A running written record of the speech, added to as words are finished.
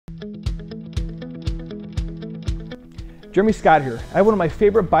Jeremy Scott here. I have one of my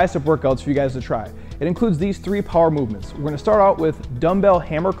favorite bicep workouts for you guys to try. It includes these 3 power movements. We're going to start out with dumbbell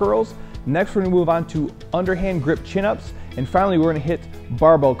hammer curls. Next, we're going to move on to underhand grip chin-ups. And finally, we're going to hit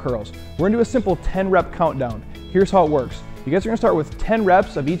barbell curls. We're going to do a simple 10 rep countdown. Here's how it works. You guys are going to start with 10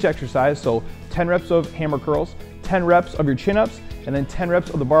 reps of each exercise. So 10 reps of hammer curls, 10 reps of your chin-ups, and then 10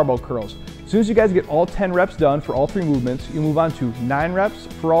 reps of the barbell curls. As soon as you guys get all 10 reps done for all 3 movements, you move on to 9 reps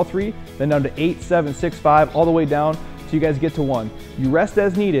for all 3, then down to 8, 7, 6, 5, all the way down till you guys get to 1. You rest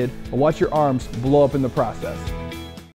as needed, but watch your arms blow up in the process.